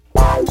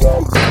Hi,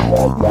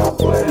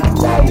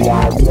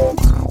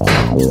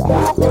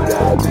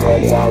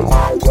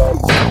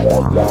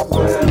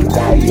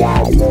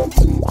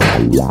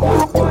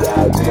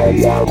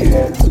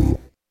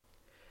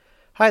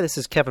 this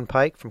is Kevin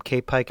Pike from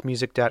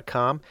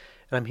kpikemusic.com,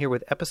 and I'm here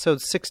with episode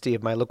 60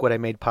 of my Look What I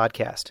Made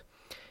podcast.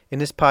 In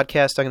this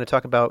podcast, I'm going to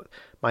talk about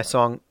my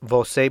song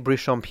Você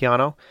Bruxa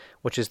Piano,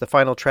 which is the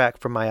final track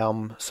from my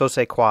album So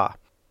C'est Quoi.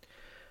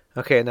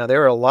 Okay, now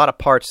there are a lot of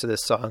parts to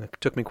this song. It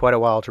took me quite a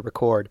while to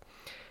record.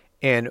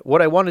 And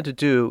what I wanted to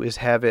do is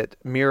have it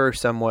mirror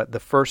somewhat the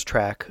first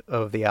track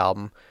of the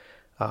album.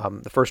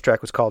 The first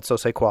track was called So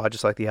C'est Quoi,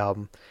 just like the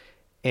album.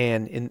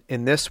 And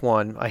in this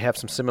one, I have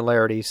some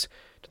similarities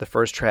to the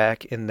first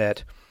track in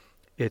that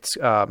it's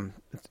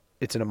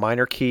in a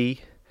minor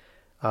key.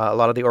 A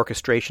lot of the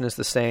orchestration is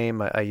the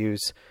same. I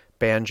use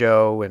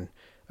banjo and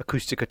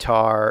acoustic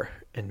guitar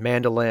and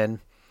mandolin.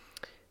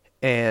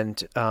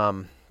 And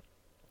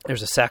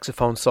there's a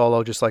saxophone solo,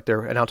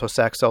 an alto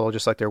sax solo,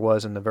 just like there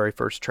was in the very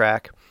first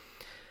track.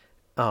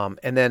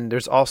 And then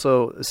there's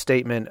also a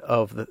statement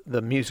of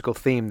the musical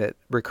theme that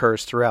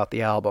recurs throughout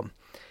the album.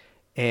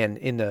 And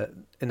in the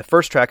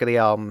first track of the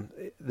album,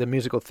 the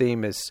musical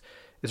theme is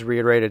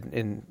reiterated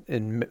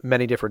in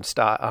many different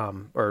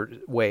or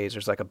ways.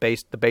 There's like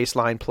the bass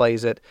line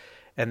plays it,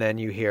 and then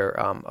you hear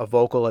a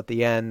vocal at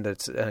the end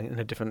that's in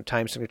a different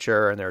time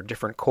signature, and there are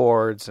different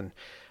chords, and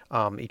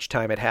each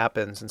time it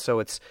happens, and so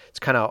it's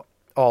kind of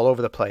all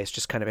over the place,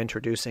 just kind of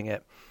introducing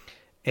it,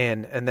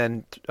 and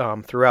then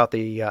throughout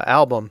the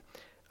album,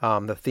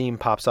 the theme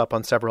pops up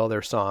on several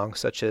other songs,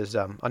 such as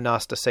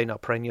Anastasia na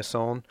Prenya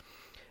Son.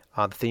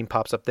 The theme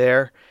pops up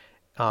there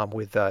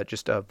with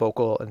just a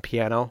vocal and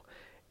piano.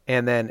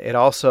 And then it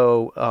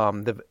also,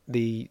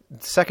 the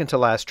second to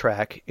last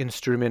track,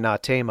 Instrumenta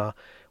Tema,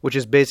 which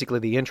is basically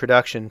the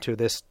introduction to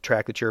this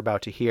track that you're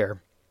about to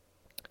hear.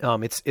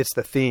 It's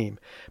the theme,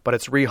 but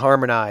it's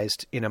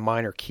reharmonized in a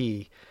minor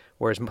key,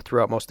 whereas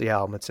throughout most of the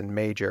album it's in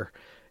major.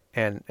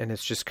 And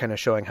it's just kind of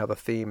showing how the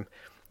theme,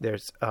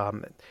 there's,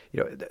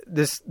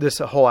 this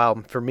whole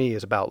album for me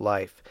is about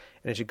life.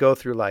 And as you go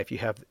through life, you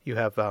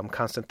have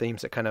constant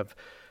themes that kind of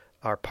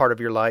are part of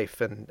your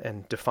life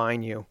and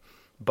define you.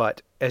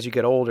 But as you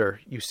get older,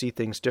 you see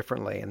things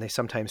differently, and they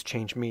sometimes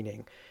change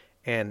meaning.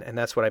 And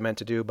that's what I meant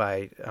to do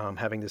by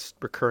having this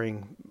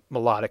recurring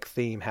melodic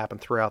theme happen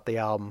throughout the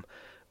album,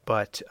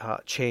 but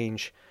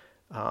change,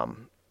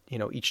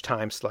 each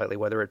time slightly,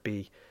 whether it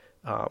be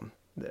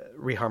the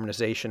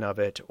reharmonization of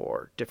it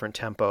or different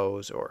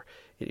tempos, or,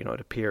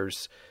 it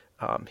appears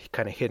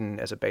kind of hidden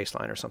as a bass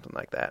line or something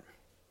like that.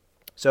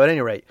 So at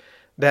any rate,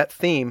 that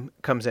theme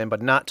comes in,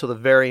 but not till the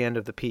very end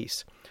of the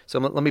piece. So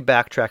let me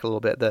backtrack a little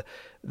bit. The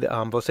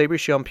Você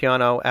Bruxa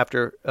Piano,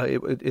 after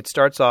it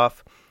starts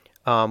off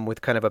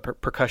with kind of a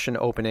percussion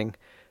opening,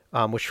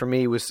 which for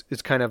me is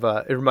kind of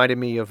it reminded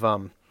me of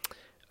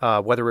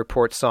Weather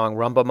Report's song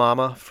Rumba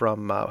Mama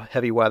from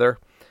Heavy Weather.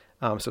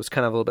 So it's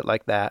kind of a little bit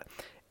like that.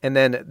 And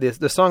then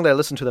the song that I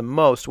listened to the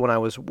most when I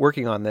was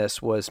working on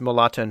this was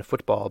Mulata and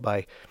Football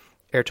by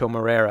Airto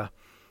Moreira.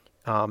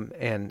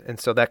 And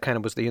so that kind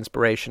of was the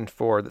inspiration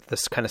for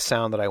this kind of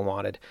sound that I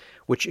wanted,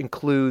 which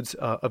includes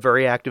a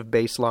very active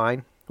bass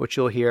line, which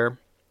you'll hear,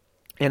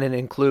 and it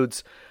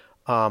includes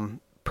like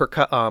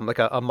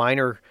a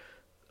minor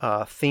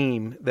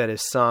theme that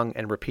is sung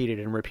and repeated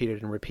and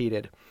repeated and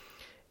repeated.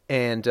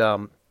 And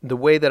the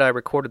way that I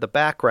recorded the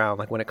background,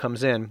 like when it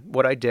comes in,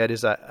 what I did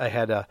is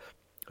I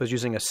was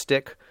using a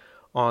stick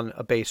on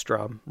a bass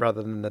drum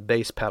rather than the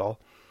bass pedal,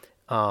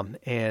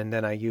 and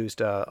then I used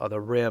the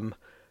rim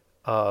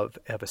of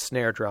a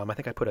snare drum. I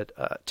think I put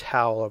a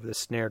towel over the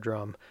snare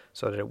drum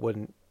so that it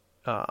wouldn't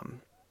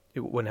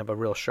have a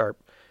real sharp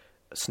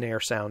snare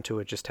sound to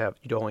it.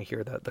 You'd only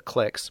hear the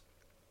clicks.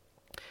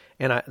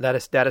 And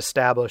that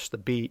established the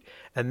beat.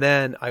 And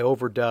then I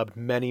overdubbed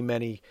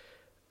many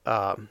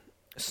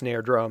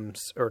snare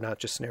drums, or not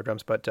just snare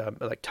drums, but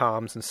like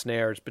toms and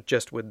snares, but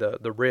just with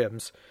the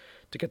rims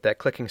to get that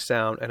clicking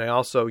sound. And I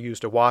also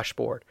used a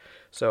washboard.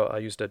 So I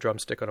used a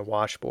drumstick on a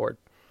washboard.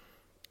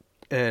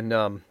 And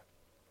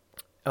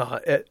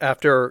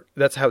after,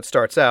 that's how it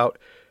starts out,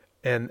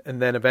 and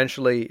then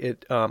eventually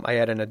I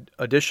add an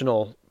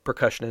additional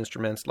percussion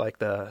instruments like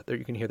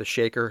you can hear the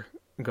shaker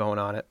going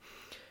on it,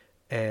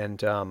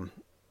 and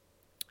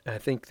I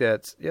think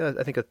that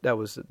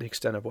was the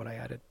extent of what I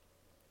added.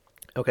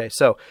 Okay,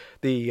 so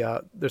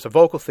there's a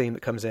vocal theme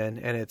that comes in,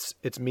 and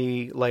it's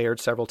me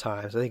layered several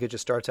times. I think it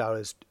just starts out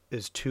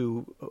as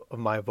two of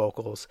my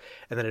vocals,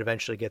 and then it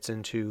eventually gets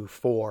into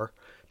 4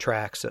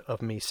 tracks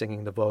of me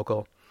singing the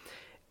vocal.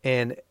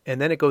 And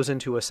then it goes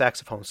into a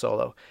saxophone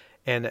solo,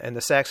 and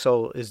the sax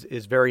solo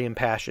is very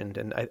impassioned,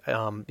 and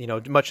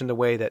much in the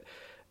way that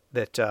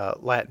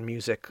Latin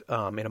music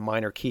in a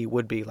minor key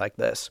would be like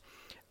this.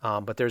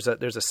 But there's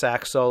a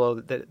sax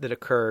solo that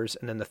occurs,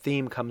 and then the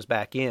theme comes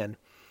back in.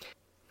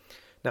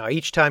 Now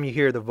each time you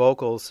hear the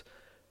vocals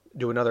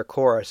do another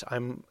chorus,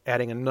 I'm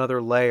adding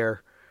another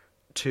layer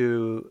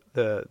to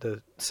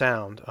the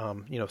sound.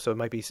 So it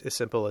might be as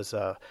simple as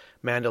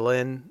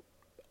mandolin,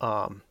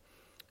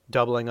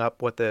 doubling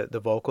up what the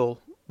vocal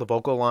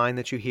line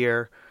that you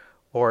hear,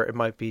 or it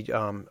might be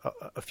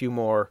a few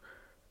more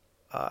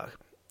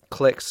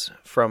clicks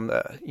from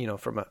the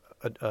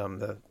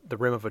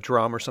rim of a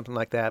drum or something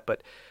like that.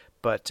 But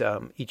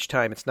each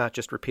time it's not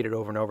just repeated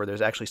over and over.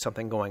 There's actually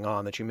something going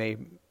on that you may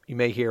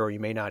hear or you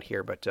may not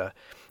hear. But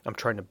I'm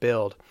trying to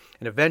build,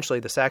 and eventually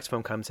the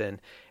saxophone comes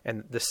in,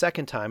 and the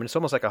second time, and it's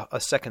almost like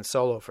a second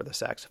solo for the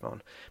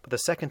saxophone. But the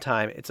second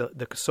time,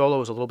 the solo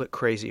is a little bit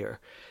crazier,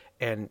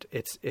 and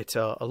it's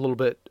a little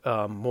bit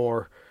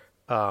more.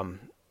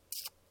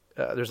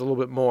 There's a little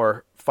bit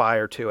more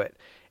fire to it.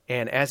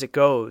 And as it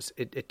goes,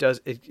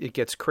 it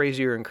gets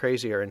crazier and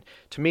crazier. And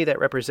to me, that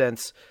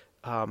represents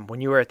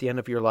when you are at the end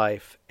of your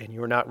life and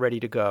you are not ready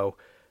to go,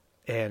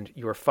 and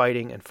you are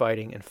fighting and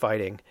fighting and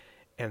fighting,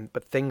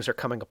 but things are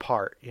coming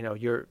apart.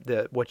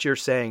 What you're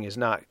saying is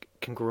not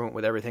congruent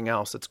with everything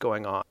else that's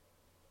going on.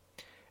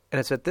 And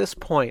it's at this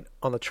point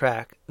on the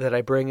track that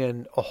I bring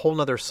in a whole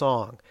nother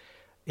song.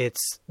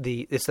 It's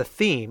the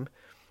theme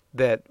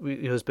that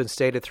has been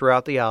stated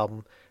throughout the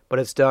album, but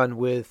it's done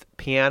with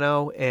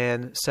piano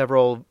and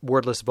several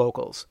wordless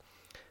vocals,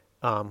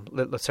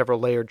 several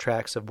layered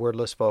tracks of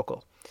wordless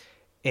vocal.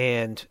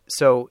 And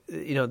so,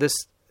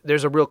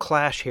 there's a real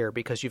clash here,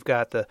 because you've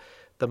got the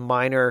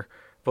minor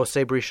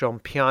Você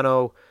Brichon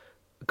piano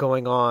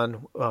going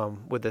on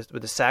with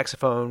the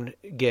saxophone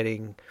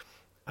getting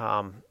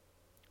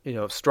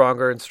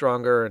stronger and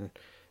stronger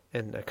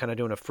and kind of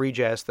doing a free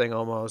jazz thing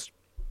almost.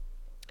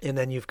 And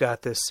then you've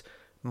got this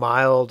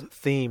mild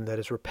theme that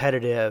is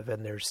repetitive,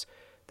 and there's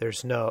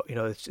no,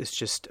 it's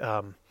just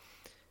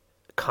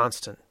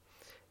constant.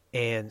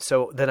 And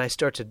so then I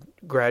start to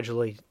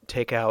gradually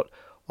take out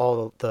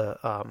all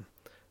the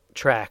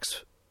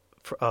tracks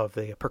of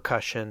the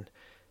percussion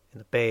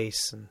and the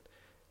bass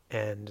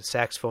and the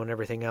saxophone and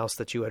everything else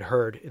that you had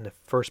heard in the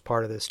first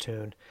part of this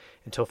tune,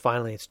 until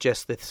finally it's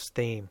just this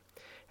theme.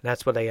 And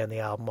that's what I end the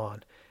album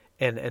on.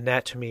 And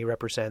that to me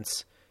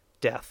represents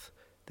death,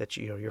 that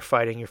you're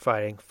fighting,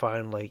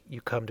 finally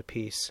you come to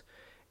peace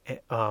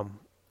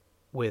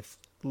with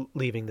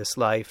leaving this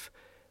life,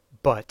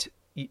 but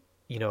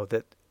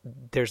that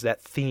there's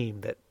that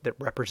theme that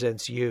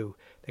represents you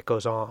that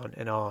goes on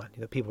and on.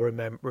 People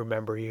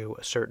remember you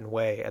a certain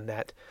way, and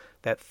that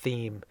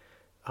theme,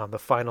 the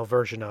final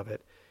version of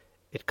it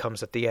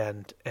comes at the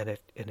end, and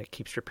it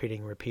keeps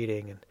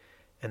repeating,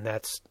 and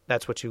that's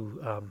what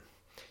you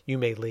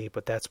may leave,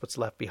 but that's what's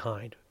left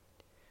behind.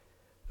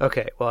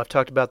 Okay, well, I've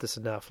talked about this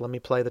enough. Let me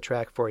play the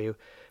track for you.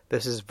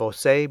 This is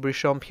Você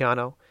Brichon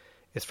piano.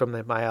 It's from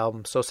my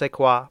album So C'est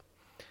Quoi,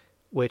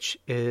 which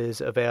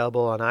is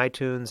available on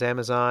iTunes,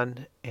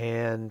 Amazon,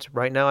 and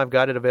right now I've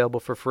got it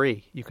available for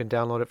free. You can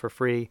download it for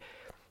free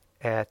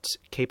at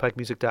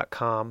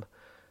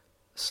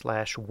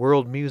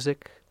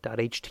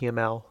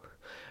kpikemusic.com/worldmusic.html,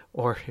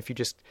 or if you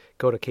just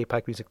go to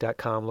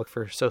kpikemusic.com, look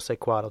for So C'est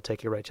Quoi, it'll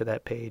take you right to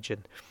that page,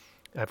 and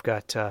I've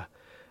got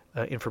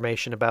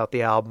information about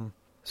the album.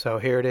 So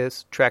here it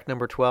is, track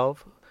number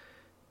 12,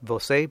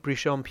 Você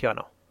Brichon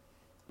piano.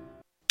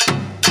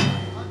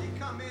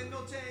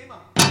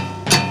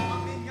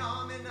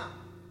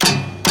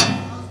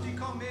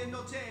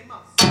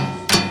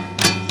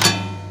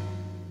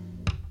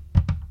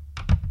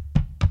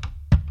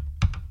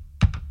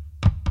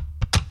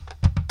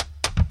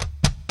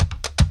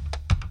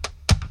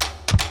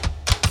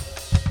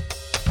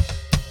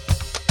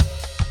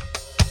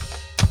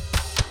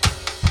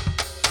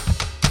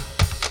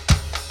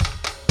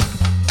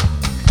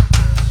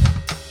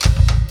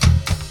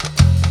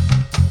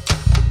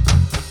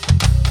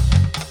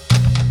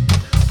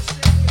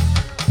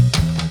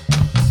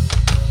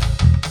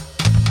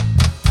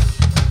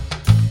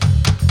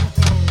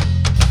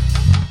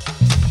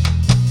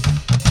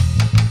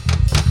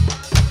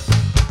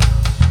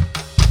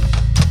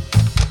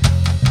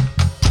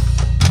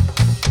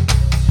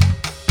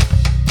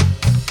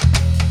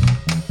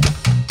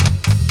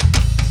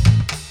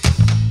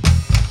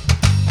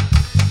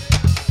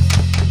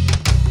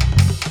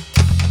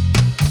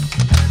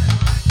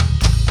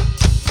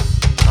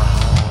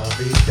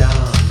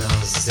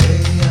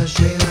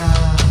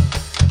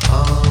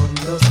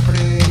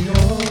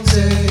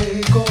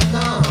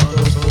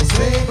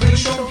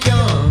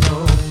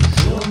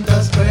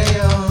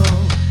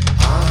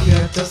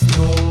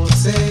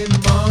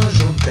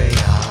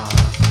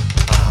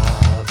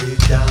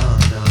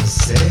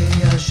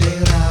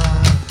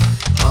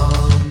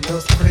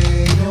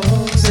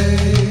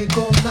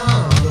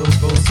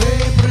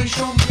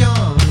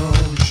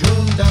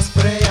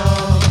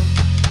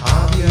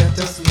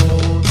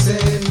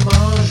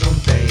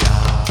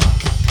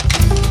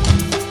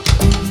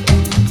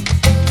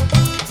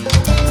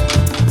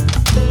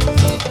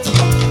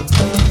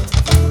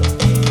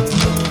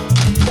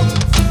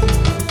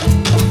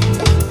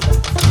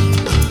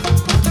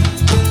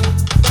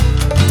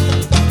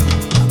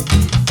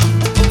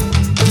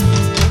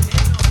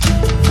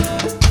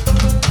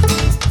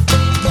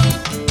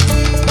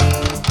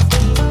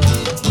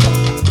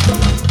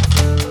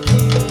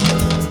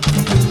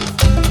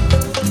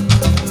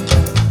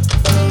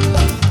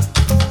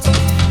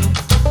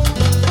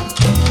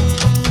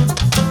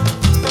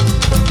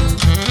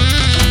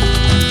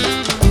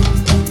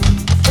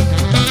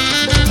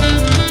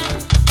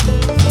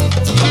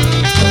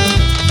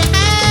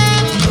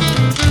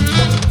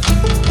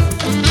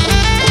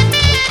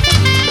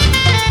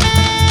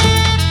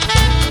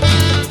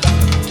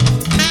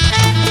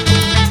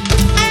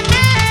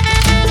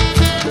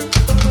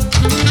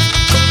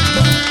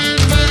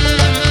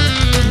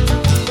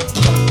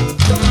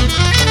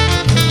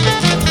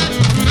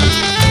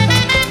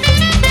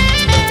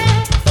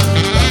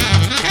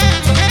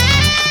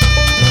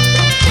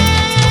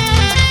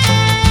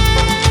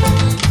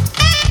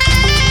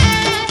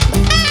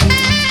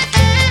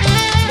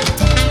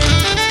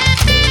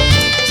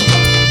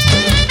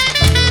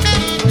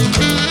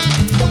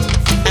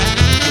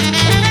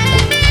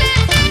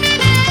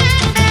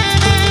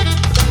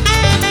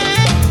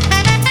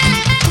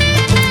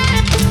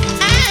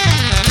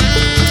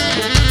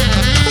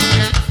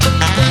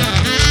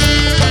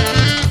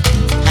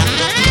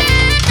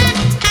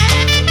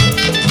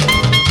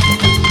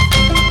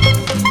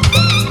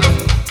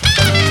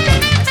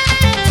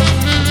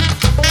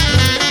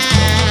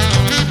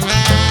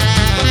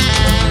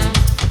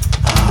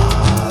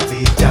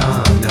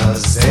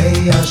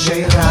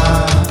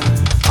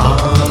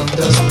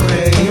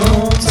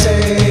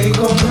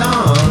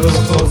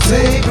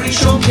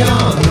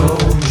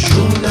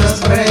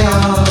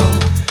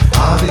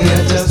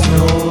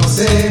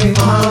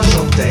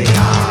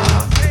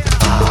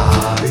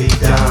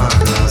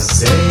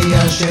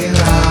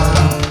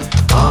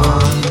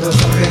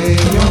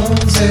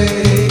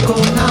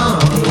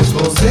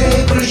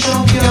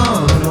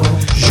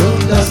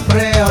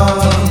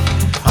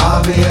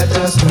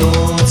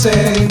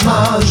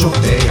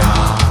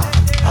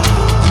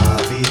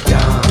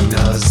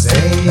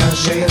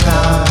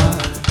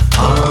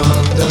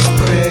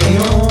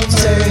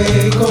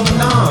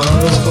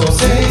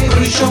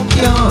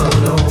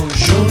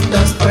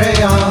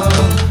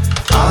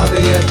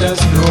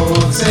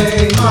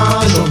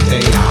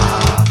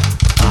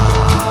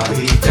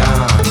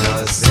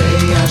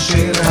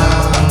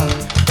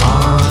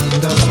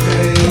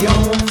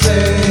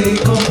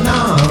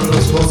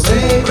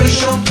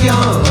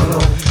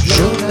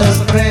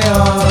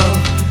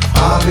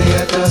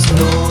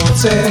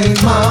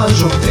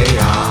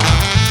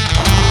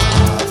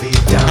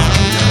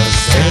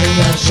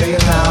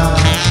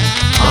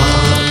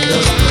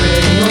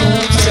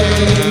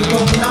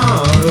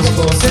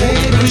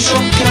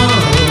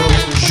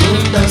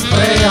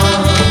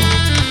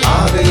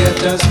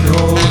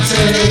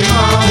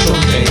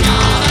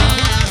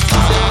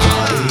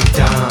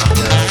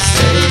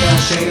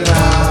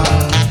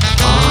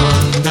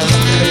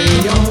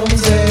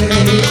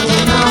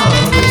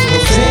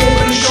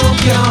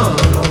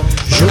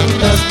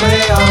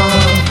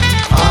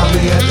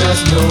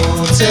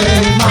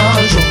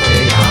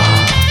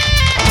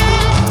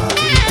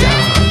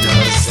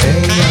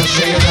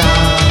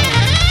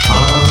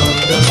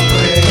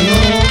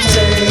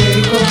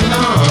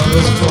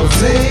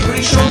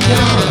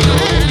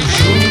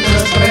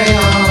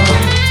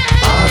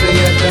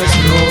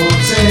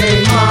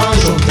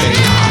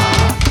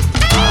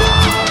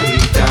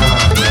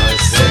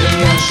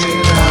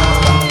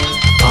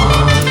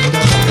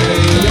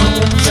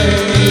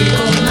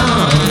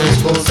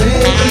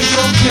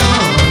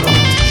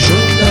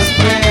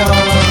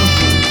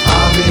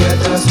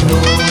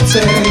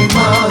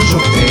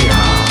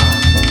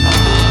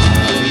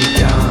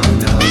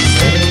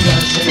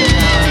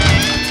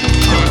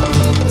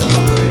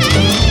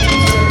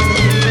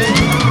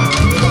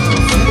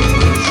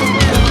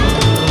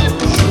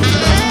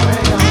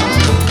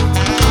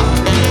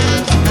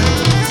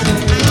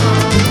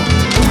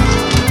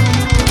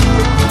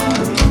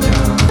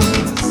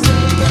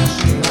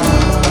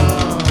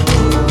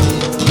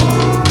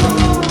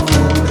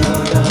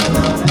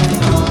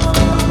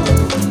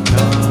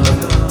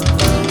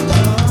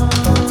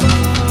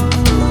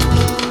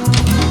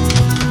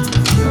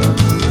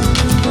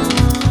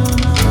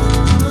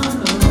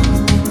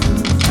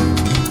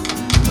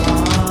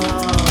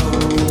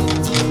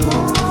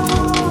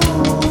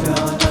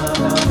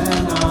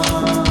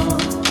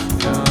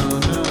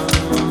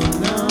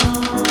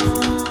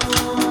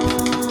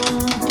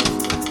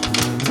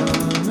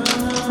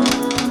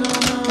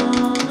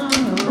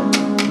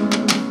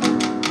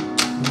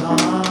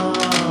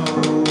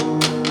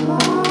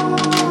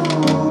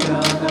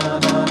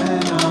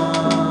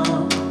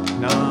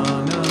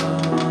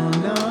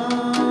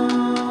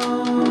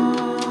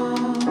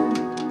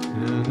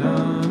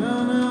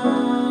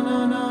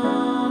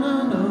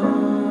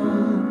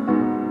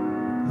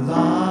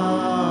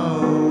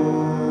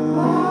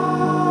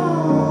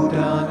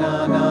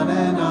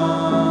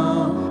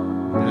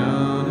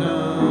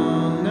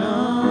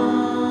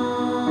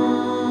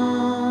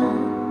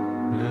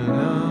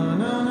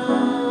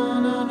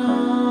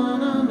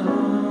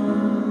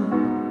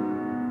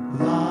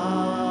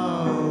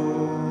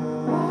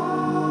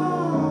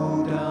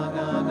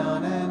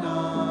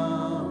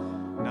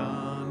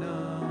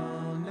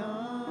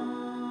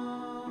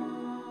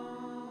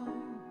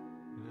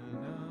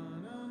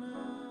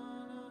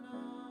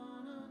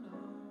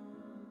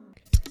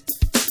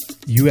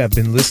 You have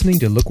been listening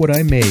to Look What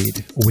I Made,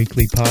 a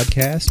weekly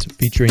podcast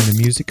featuring the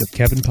music of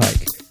Kevin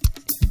Pike.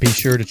 Be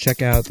sure to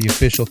check out the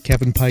official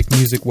Kevin Pike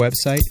Music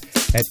website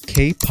at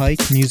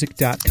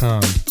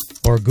kpikemusic.com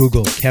or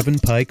Google Kevin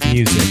Pike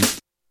Music.